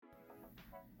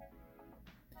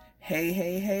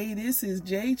Hey, this is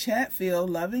Jay Chatfield,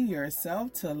 Loving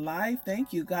Yourself to Life.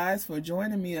 Thank you guys for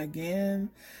joining me again.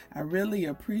 I really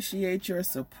appreciate your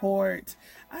support.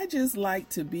 I just like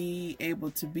to be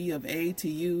able to be of aid to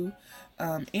you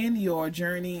in your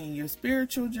journey, in your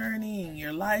spiritual journey, in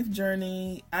your life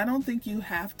journey. I don't think you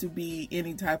have to be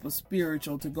any type of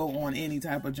spiritual to go on any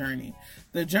type of journey.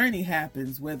 The journey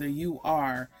happens whether you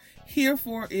are here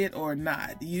for it or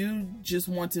not. You just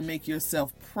want to make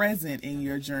yourself present in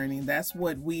your journey. That's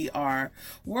what we are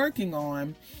working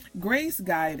on. Grace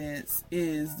Guidance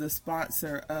is the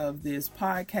sponsor of this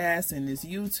podcast and this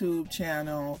YouTube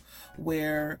channel,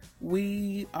 where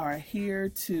we are here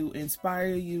to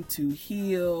inspire you to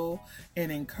heal and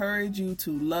encourage you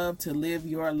to love, to live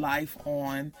your life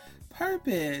on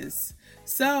purpose.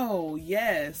 So,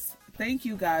 yes. Thank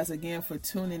you guys again for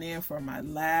tuning in for my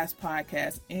last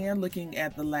podcast and looking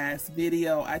at the last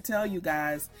video. I tell you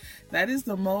guys, that is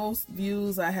the most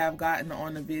views I have gotten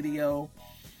on the video.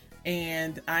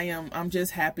 And I'm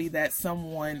just happy that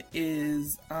someone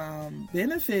is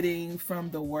benefiting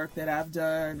from the work that I've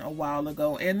done a while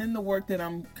ago and then the work that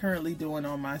I'm currently doing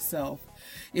on myself.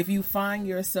 If you find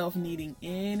yourself needing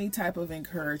any type of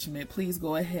encouragement, please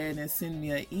go ahead and send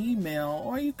me an email,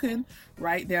 or you can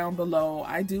write down below.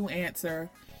 I do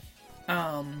answer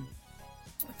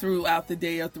throughout the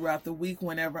day or throughout the week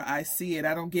whenever I see it.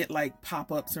 I don't get like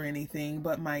pop-ups or anything,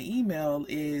 but my email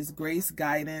is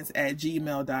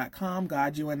graceguidance@gmail.com.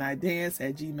 God, you and I dance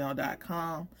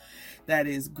 @gmail.com. That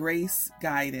is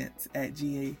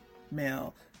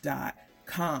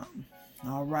graceguidance@gmail.com.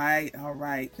 All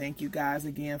right. Thank you guys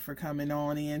again for coming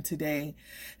on in today.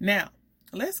 Now,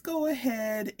 let's go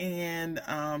ahead and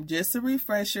just a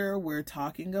refresher, we're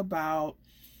talking about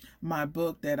my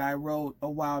book that I wrote a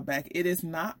while back. It is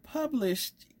not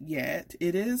published yet.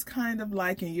 It is kind of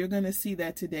like, and you're going to see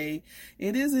that today,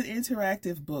 it is an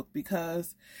interactive book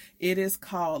because it is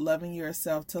called Loving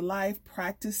Yourself to Life,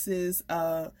 Practices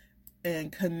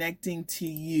and Connecting to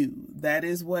You. That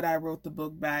is what I wrote the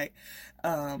book back.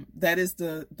 That is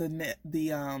the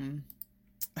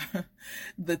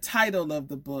the title of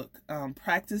the book,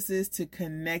 Practices to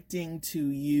Connecting to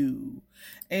You.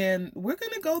 And we're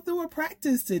going to go through a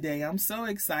practice today. I'm so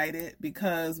excited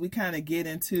because we kind of get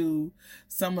into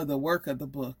some of the work of the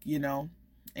book, you know.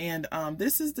 And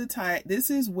this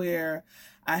is where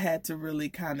I had to really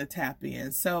kind of tap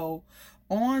in. So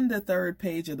on the third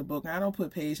page of the book, I don't put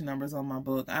page numbers on my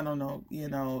book. I don't know,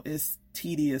 it's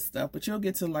tedious stuff, but you'll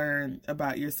get to learn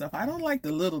about yourself. I don't like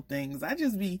the little things. I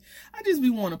just be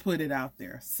want to put it out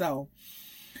there. So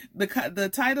the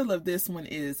title of this one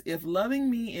is, If Loving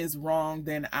Me is Wrong,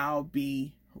 Then I'll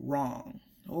Be Wrong.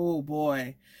 Oh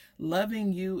boy.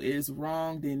 Loving you is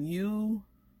wrong, then you'll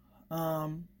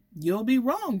be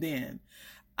wrong then.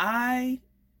 I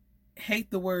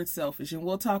hate the word selfish, and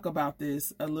we'll talk about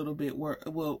this a little bit.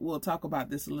 We'll talk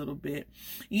about this a little bit,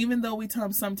 even though we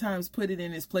sometimes put it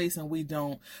in its place and we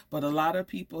don't. But a lot of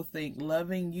people think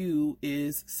loving you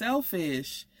is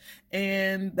selfish,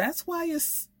 and that's why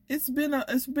it's been a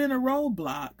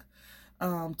roadblock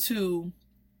to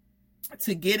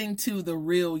getting to the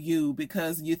real you,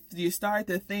 because you start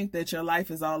to think that your life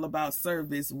is all about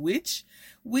service, which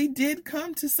we did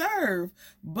come to serve,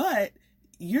 but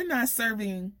you're not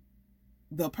serving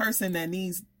the person that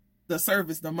needs the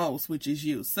service the most, which is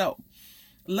you. So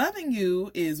loving you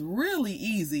is really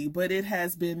easy, but it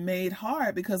has been made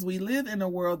hard because we live in a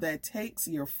world that takes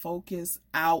your focus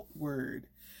outward.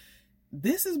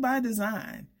 This is by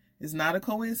design. It's not a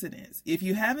coincidence. If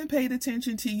you haven't paid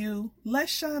attention to you,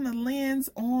 let's shine a lens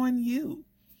on you.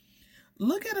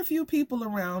 Look at a few people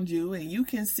around you and you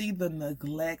can see the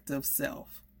neglect of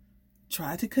self.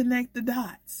 Try to connect the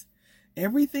dots.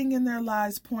 Everything in their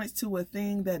lives points to a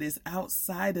thing that is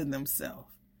outside of themselves.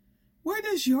 Where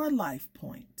does your life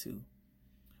point to?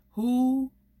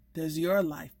 Who does your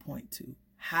life point to?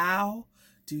 How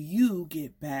do you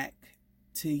get back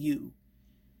to you?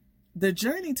 The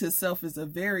journey to self is a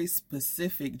very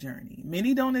specific journey.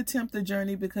 Many don't attempt the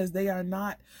journey because they are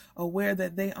not aware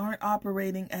that they aren't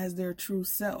operating as their true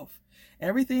self.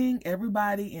 Everything,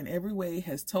 everybody, in every way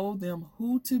has told them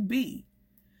who to be.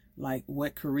 Like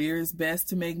what career is best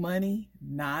to make money,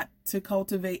 not to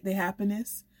cultivate the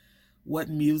happiness, what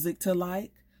music to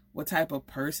like, what type of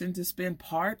person to spend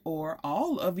part or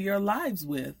all of your lives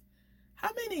with, how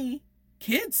many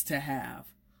kids to have,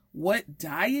 what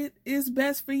diet is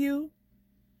best for you.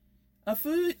 A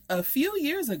few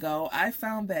years ago, I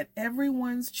found that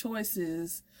everyone's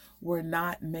choices were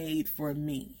not made for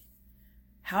me.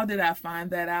 How did I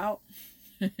find that out?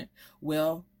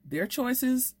 Well, their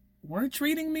choices weren't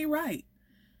treating me right.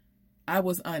 I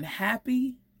was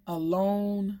unhappy,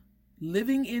 alone,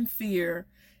 living in fear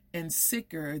and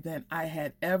sicker than I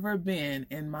had ever been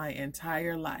in my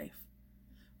entire life.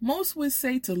 Most would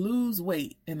say to lose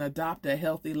weight and adopt a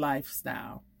healthy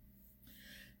lifestyle.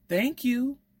 Thank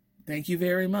you. Thank you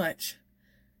very much.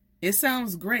 It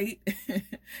sounds great,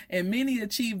 and many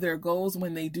achieve their goals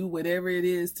when they do whatever it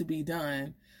is to be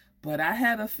done, but I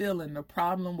had a feeling the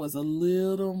problem was a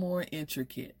little more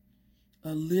intricate,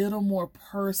 a little more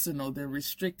personal than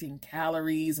restricting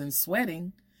calories and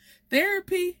sweating.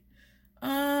 Therapy?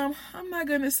 I'm not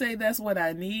going to say that's what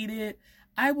I needed.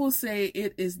 I will say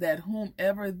it is that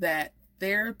whomever that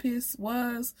therapist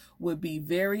was would be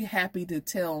very happy to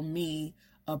tell me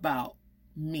about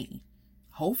me.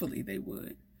 Hopefully they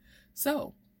would.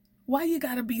 So, why you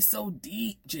gotta be so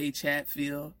deep, Jay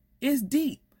Chatfield? It's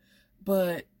deep.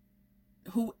 But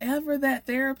whoever that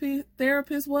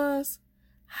therapist was,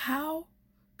 how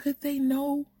could they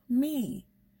know me?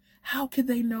 How could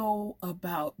they know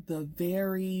about the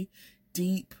very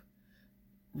deep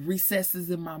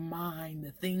recesses in my mind,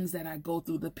 the things that I go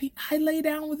through, I lay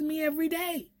down with me every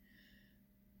day.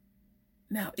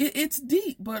 Now, it's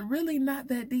deep, but really not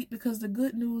that deep, because the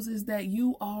good news is that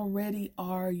you already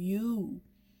are you.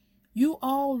 You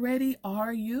already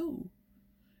are you.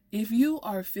 If you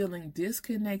are feeling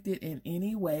disconnected in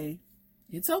any way,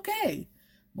 it's okay.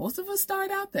 Most of us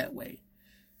start out that way.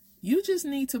 You just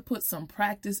need to put some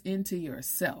practice into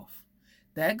yourself.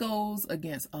 That goes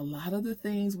against a lot of the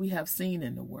things we have seen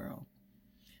in the world.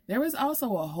 There is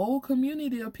also a whole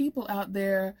community of people out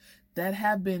there that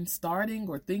have been starting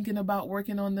or thinking about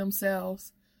working on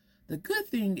themselves. The good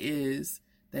thing is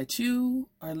that you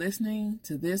are listening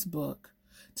to this book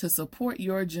to support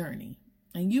your journey,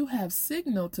 and you have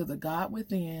signaled to the God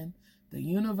within, the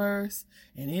universe,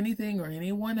 and anything or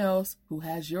anyone else who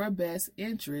has your best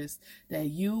interest that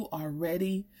you are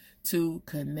ready to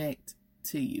connect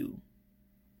to you.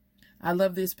 I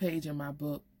love this page in my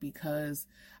book because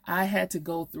I had to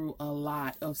go through a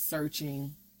lot of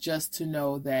searching just to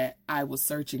know that I was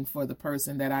searching for the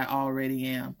person that I already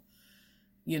am.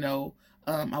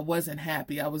 I wasn't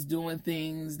happy. I was doing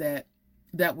things that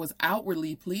was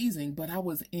outwardly pleasing, but I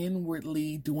was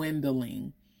inwardly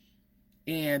dwindling.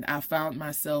 And I found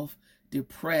myself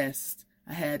depressed.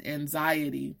 I had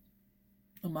anxiety.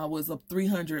 I was up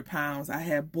 300 pounds. I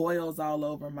had boils all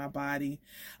over my body.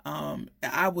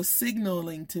 I was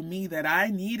signaling to me that I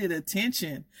needed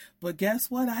attention. But guess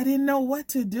what? I didn't know what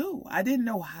to do. I didn't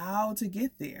know how to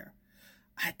get there.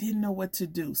 I didn't know what to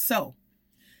do. So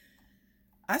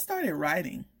I started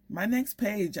writing. My next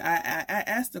page, I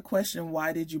asked the question,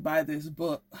 why did you buy this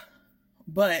book?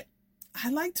 But I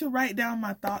like to write down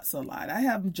my thoughts a lot. I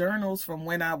have journals from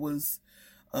when I was,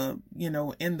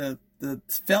 in the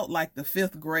felt like the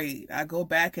 5th grade. I go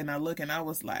back and I look and I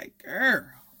was like, girl,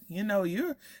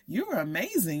 you're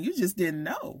amazing. You just didn't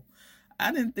know.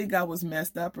 I didn't think I was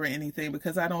messed up or anything,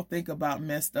 because I don't think about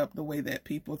messed up the way that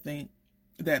people think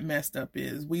that messed up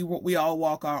is. We all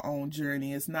walk our own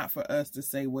journey. It's not for us to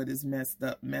say what is messed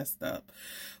up.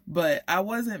 But I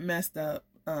wasn't messed up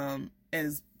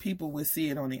as people would see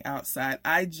it on the outside.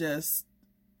 I just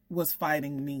was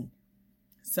fighting me.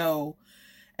 So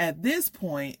at this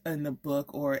point in the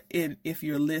book, or if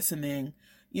you're listening,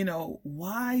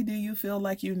 why do you feel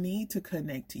like you need to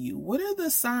connect to you? What are the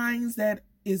signs that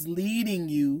is leading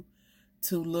you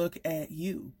to look at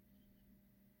you?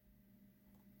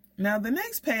 Now, the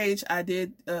next page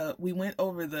we went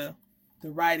over the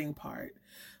writing part,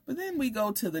 but then we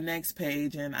go to the next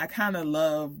page, and I kind of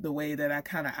love the way that I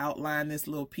kind of outline this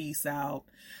little piece out.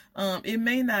 It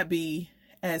may not be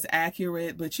as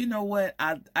accurate, but you know what?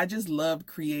 I just loved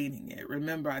creating it.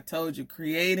 Remember, I told you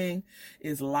creating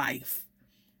is life.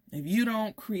 If you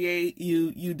don't create,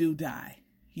 you do die.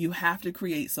 You have to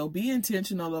create. So be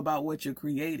intentional about what you're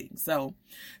creating. So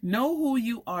know who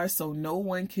you are so no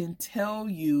one can tell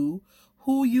you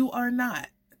who you are not.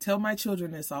 I tell my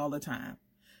children this all the time.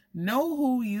 Know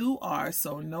who you are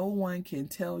so no one can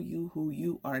tell you who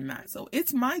you are not. So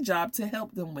it's my job to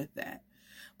help them with that.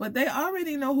 But they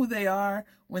already know who they are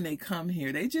when they come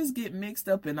here. They just get mixed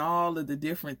up in all of the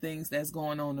different things that's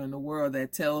going on in the world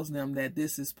that tells them that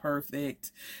this is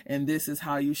perfect and this is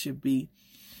how you should be.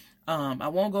 I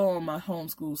won't go on my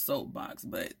homeschool soapbox,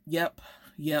 but yep,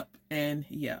 and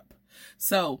yep.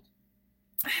 So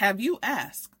have you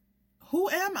asked, who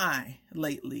am I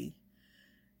lately?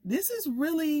 This is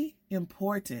really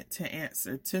important to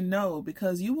answer, to know,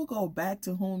 because you will go back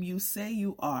to whom you say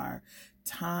you are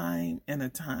time and a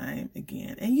time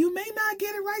again. And you may not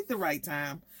get it right the right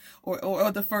time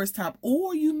or the first time,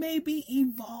 or you may be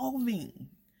evolving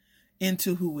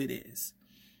into who it is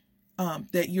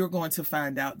that you're going to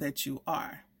find out that you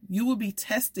are. You will be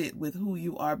tested with who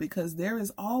you are because there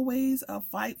is always a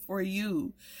fight for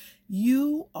you.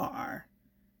 You are,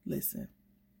 listen,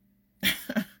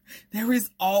 there is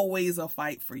always a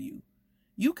fight for you.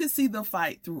 You can see the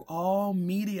fight through all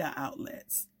media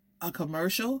outlets. A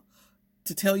commercial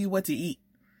to tell you what to eat.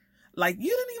 Like, you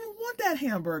didn't even want that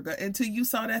hamburger until you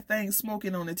saw that thing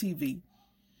smoking on the TV.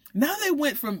 Now they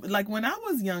went from, like, when I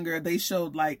was younger, they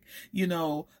showed, like, you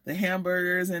know, the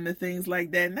hamburgers and the things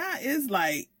like that. Now it's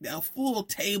like a full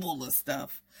table of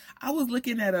stuff. I was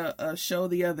looking at a show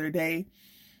the other day,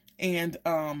 and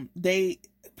they,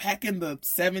 back in the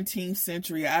 17th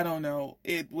century, I don't know,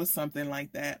 it was something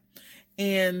like that.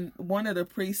 And one of the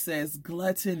priests says,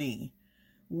 gluttony.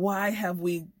 Why are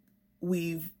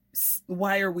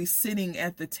we sitting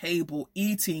at the table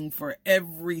eating for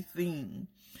everything?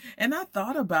 And I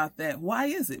thought about that. Why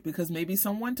is it? Because maybe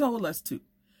someone told us to.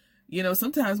 You know,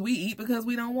 sometimes we eat because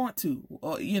we don't want to.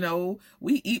 Or, you know,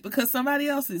 we eat because somebody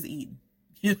else is eating.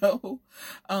 You know?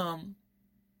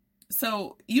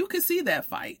 So you can see that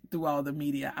fight through all the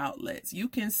media outlets. You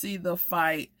can see the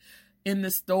fight in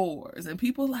the stores. And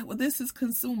people are like, well, this is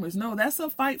consumers. No, that's a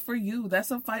fight for you.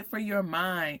 That's a fight for your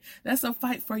mind. That's a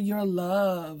fight for your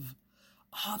love.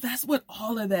 Oh, that's what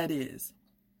all of that is.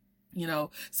 You know,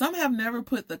 some have never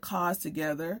put the cause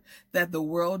together that the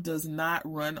world does not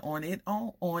run on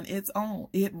its own.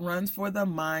 It runs for the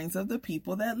minds of the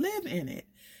people that live in it.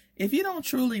 If you don't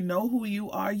truly know who you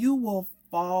are, you will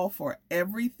fall for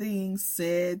everything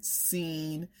said,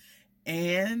 seen,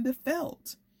 and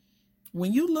felt.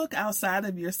 When you look outside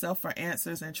of yourself for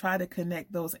answers and try to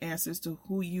connect those answers to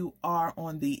who you are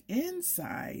on the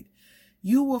inside,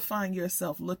 you will find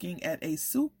yourself looking at a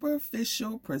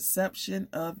superficial perception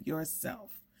of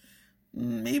yourself.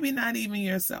 Maybe not even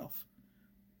yourself,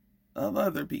 of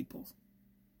other people,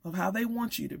 of how they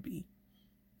want you to be.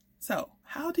 So,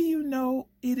 how do you know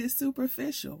it is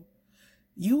superficial?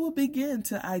 You will begin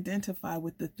to identify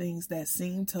with the things that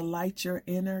seem to light your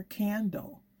inner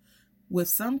candle. With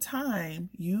some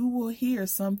time, you will hear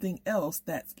something else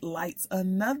that lights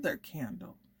another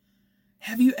candle.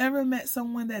 Have you ever met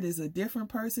someone that is a different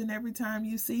person every time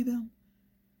you see them?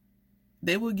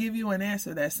 They will give you an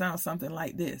answer that sounds something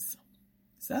like this.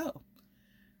 So-and-so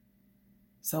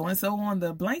on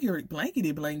the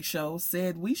blankety blank show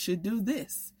said we should do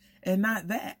this and not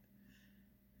that.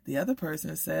 The other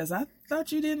person says, I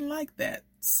thought you didn't like that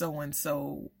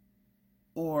so-and-so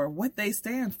or what they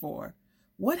stand for.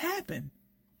 What happened?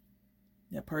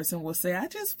 That person will say, I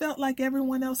just felt like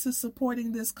everyone else is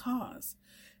supporting this cause.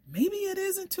 Maybe it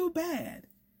isn't too bad.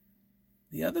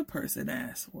 The other person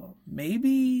asks, well,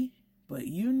 maybe, but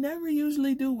you never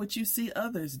usually do what you see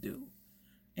others do.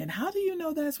 And how do you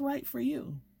know that's right for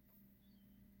you?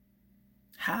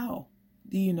 How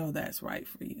do you know that's right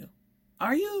for you?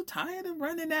 Are you tired of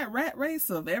running that rat race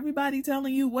of everybody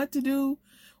telling you what to do,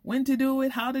 when to do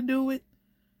it, how to do it?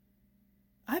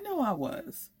 I know I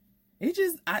was.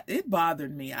 It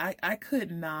bothered me. I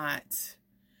could not.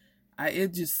 I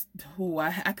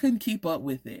couldn't keep up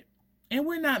with it. And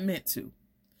we're not meant to.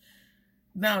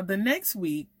 Now, the next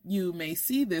week, you may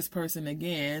see this person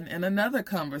again, and another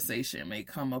conversation may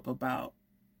come up about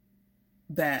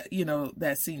that, you know,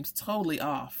 that seems totally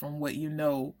off from what you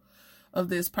know of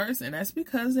this person. That's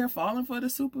because they're falling for the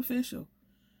superficial.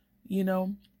 You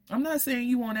know, I'm not saying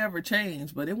you won't ever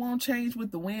change, but it won't change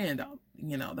with the wind.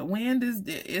 You know, the wind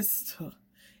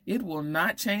it will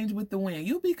not change with the wind.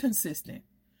 You'll be consistent.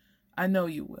 I know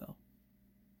you will.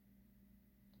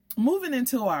 Moving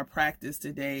into our practice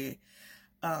today,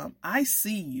 I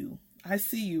see you. I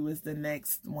see you is the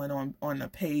next one on the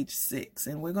page 6,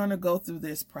 and we're going to go through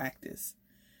this practice.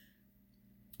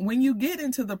 When you get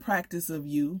into the practice of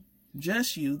you,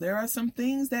 just you, there are some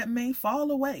things that may fall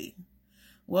away.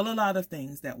 Well, a lot of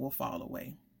things that will fall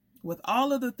away. With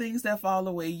all of the things that fall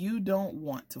away, you don't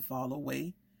want to fall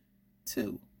away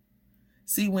too.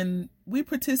 See, when we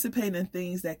participate in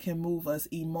things that can move us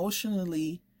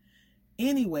emotionally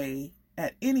anyway,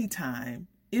 at any time,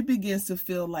 it begins to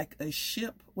feel like a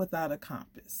ship without a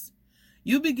compass.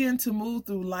 You begin to move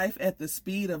through life at the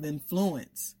speed of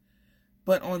influence.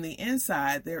 But on the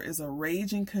inside, there is a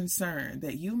raging concern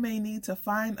that you may need to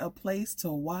find a place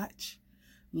to watch,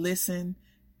 listen,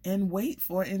 and wait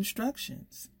for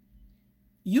instructions.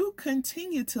 You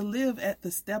continue to live at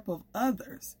the step of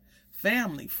others,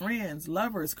 family, friends,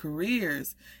 lovers,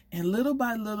 careers, and little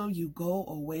by little you go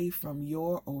away from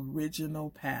your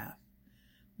original path.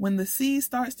 When the sea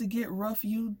starts to get rough,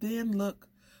 you then look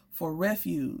for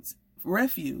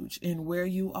refuge in where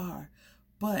you are.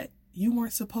 But you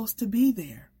weren't supposed to be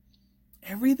there.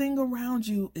 Everything around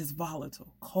you is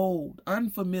volatile, cold,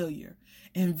 unfamiliar,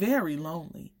 and very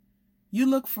lonely. You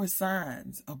look for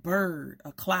signs, a bird,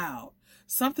 a cloud,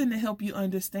 something to help you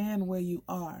understand where you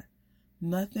are.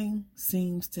 Nothing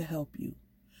seems to help you.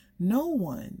 No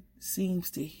one seems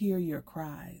to hear your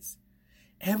cries.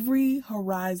 Every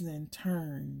horizon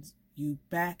turns you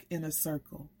back in a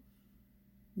circle.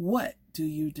 What do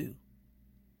you do?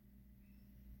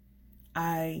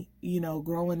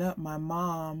 Growing up, my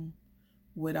mom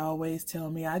would always tell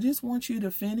me, I just want you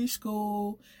to finish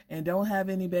school and don't have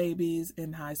any babies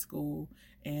in high school.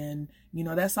 And,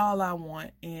 that's all I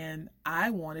want. And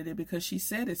I wanted it because she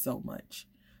said it so much.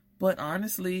 But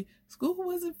honestly, school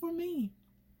wasn't for me.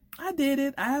 I did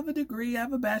it. I have a degree. I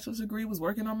have a bachelor's degree, was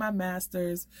working on my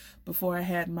master's before I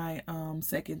had my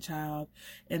second child.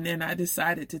 And then I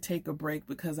decided to take a break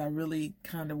because I really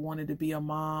kind of wanted to be a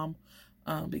mom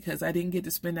because I didn't get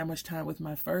to spend that much time with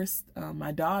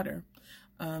my daughter.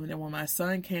 And then when my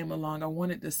son came along, I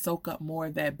wanted to soak up more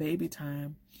of that baby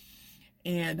time.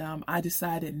 And I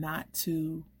decided not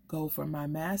to go for my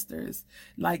master's.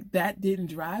 Like, that didn't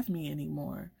drive me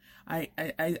anymore.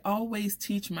 I always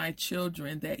teach my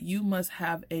children that you must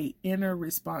have a inner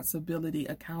responsibility,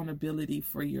 accountability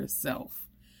for yourself.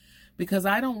 Because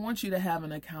I don't want you to have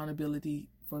an accountability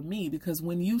for me. Because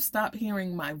when you stop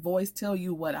hearing my voice tell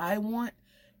you what I want,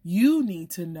 you need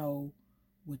to know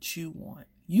what you want.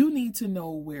 You need to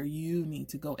know where you need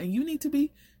to go. And you need to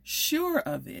be sure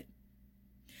of it.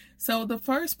 So the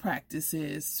first practice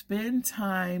is spend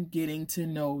time getting to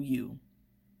know you.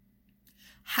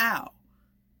 How?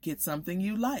 Get something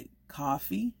you like.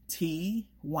 Coffee, tea,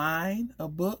 wine, a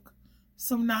book,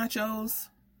 some nachos.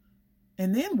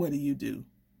 And then what do?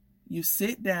 You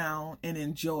sit down and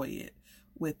enjoy it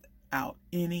without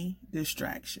any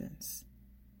distractions.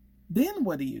 Then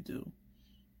what do?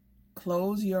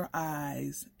 Close your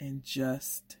eyes and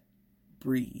just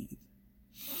breathe.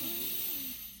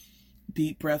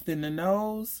 Deep breath in the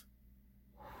nose.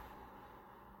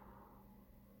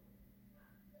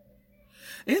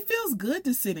 It feels good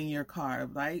to sit in your car,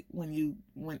 right?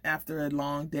 When after a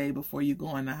long day before you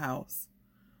go in the house,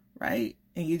 right?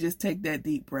 And you just take that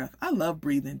deep breath. I love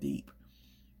breathing deep.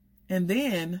 And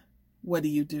then what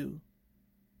do?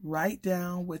 Write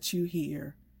down what you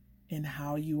hear and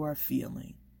how you are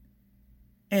feeling.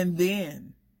 And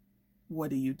then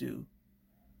what do?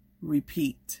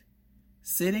 Repeat.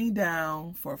 Sitting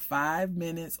down for 5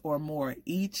 minutes or more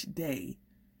each day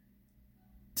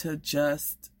to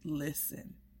just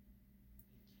listen.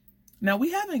 Now,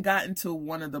 we haven't gotten to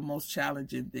one of the most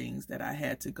challenging things that I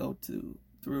had to go through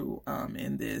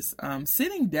in this.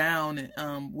 Sitting down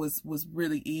was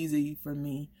really easy for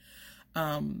me,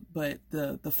 but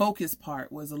the focus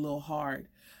part was a little hard.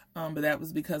 But that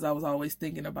was because I was always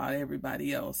thinking about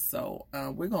everybody else. So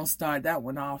we're going to start that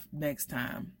one off next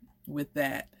time with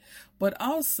that. But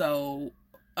also,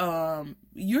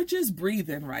 you're just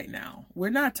breathing right now. We're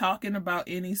not talking about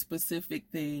any specific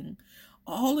thing.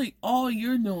 All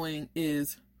you're doing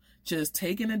is just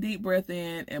taking a deep breath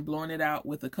in and blowing it out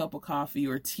with a cup of coffee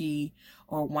or tea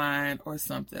or wine or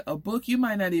something. A book, you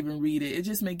might not even read it. It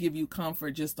just may give you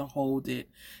comfort just to hold it.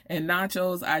 And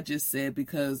nachos, I just said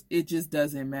because it just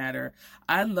doesn't matter.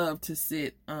 I love to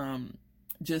sit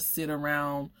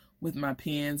around with my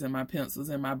pens and my pencils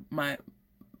and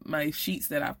my sheets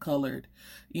that I've colored,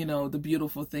 the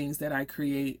beautiful things that I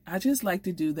create. I just like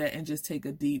to do that and just take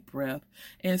a deep breath.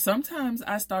 And sometimes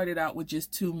I started out with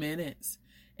just 2 minutes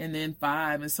and then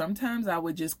 5. And sometimes I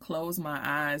would just close my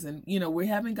eyes and, we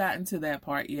haven't gotten to that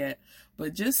part yet,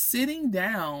 but just sitting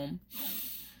down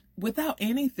without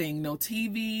anything, no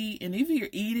TV. And if you're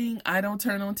eating, I don't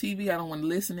turn on TV. I don't want to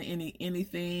listen to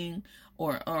anything.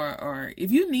 Or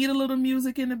if you need a little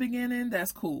music in the beginning,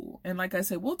 that's cool. And like I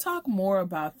said, we'll talk more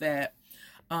about that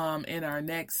on our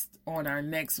next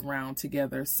round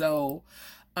together. So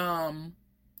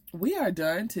we are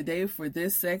done today for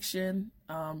this section.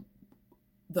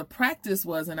 The practice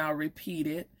was, and I'll repeat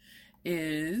it,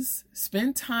 is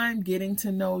spend time getting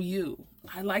to know you.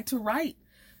 I like to write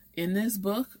in this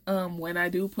book when I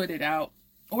do put it out,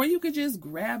 or you could just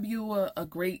grab you a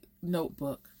great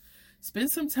notebook.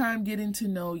 Spend some time getting to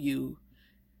know you.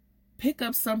 Pick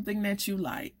up something that you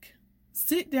like.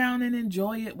 Sit down and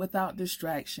enjoy it without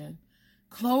distraction.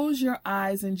 Close your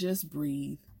eyes and just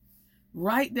breathe.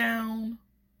 Write down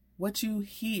what you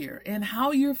hear and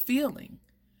how you're feeling.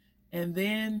 And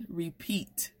then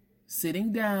repeat,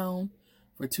 sitting down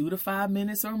for 2 to 5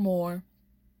 minutes or more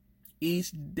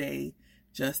each day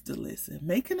just to listen.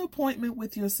 Make an appointment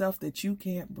with yourself that you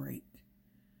can't break.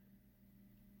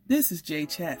 This is Jay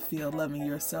Chatfield, loving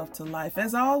yourself to life.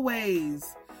 As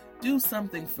always, do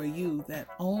something for you that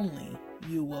only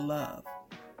you will love.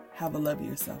 Have a love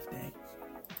yourself day.